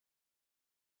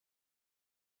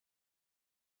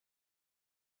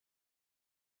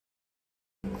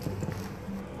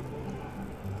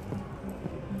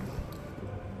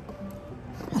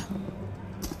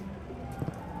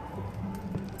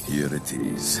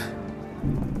abilities.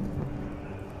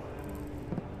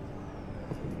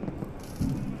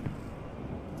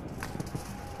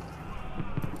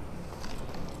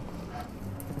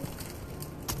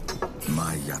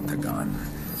 My Yatagan.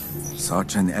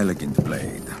 Such an elegant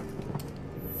blade.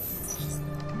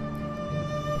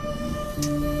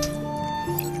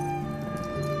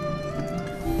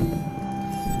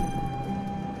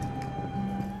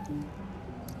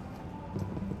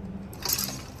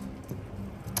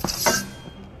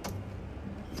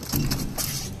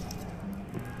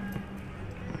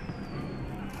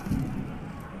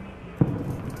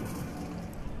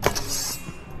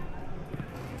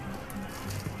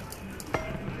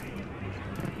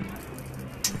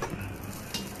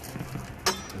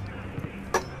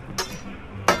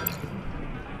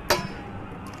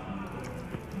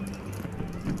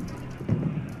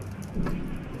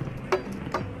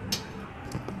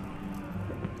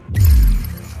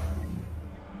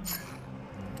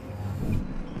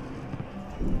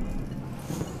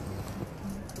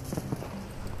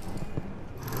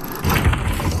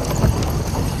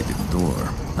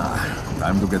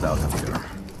 Time to get out of here.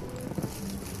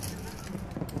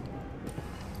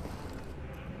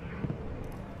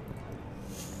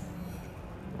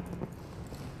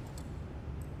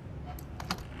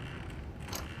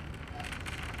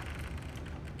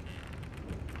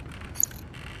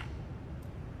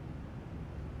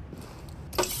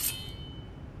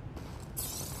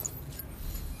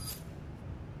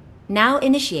 Now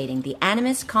initiating the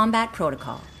Animus Combat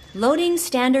Protocol. Loading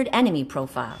standard enemy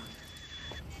profile.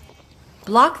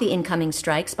 Block the incoming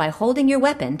strikes by holding your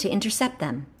weapon to intercept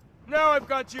them. Now I've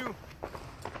got you!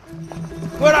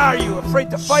 What are you,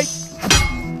 afraid to fight?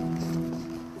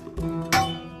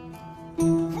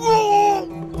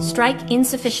 Strike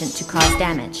insufficient to cause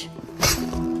damage.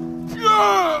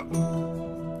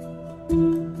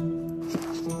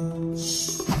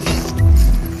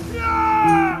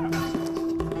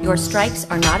 Your strikes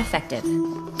are not effective.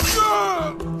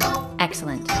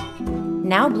 Excellent.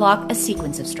 Now block a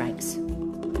sequence of strikes.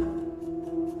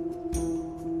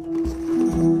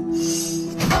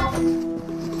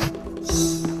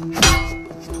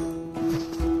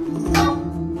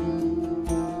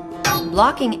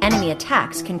 Blocking enemy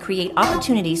attacks can create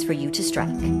opportunities for you to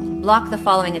strike. Block the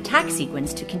following attack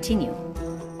sequence to continue.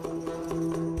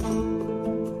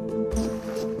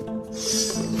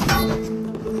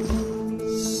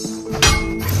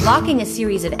 Blocking a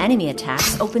series of enemy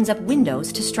attacks opens up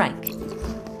windows to strike.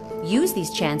 Use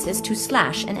these chances to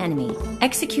slash an enemy.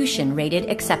 Execution rated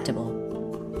acceptable.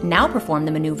 Now perform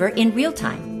the maneuver in real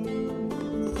time.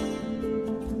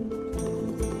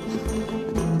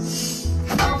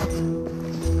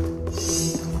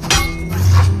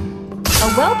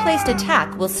 A well-placed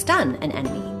attack will stun an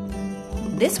enemy.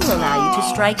 This will allow you to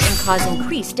strike and cause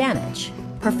increased damage.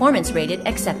 Performance rated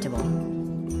acceptable.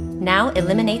 Now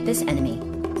eliminate this enemy.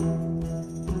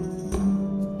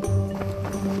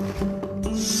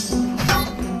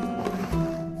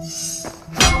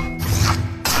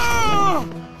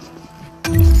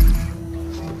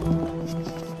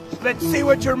 Let's see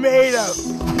what you're made of!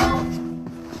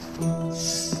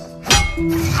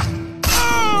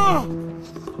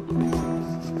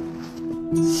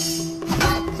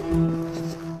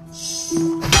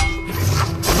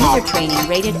 User training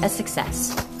rated a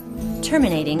success.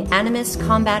 Terminating Animus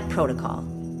Combat Protocol.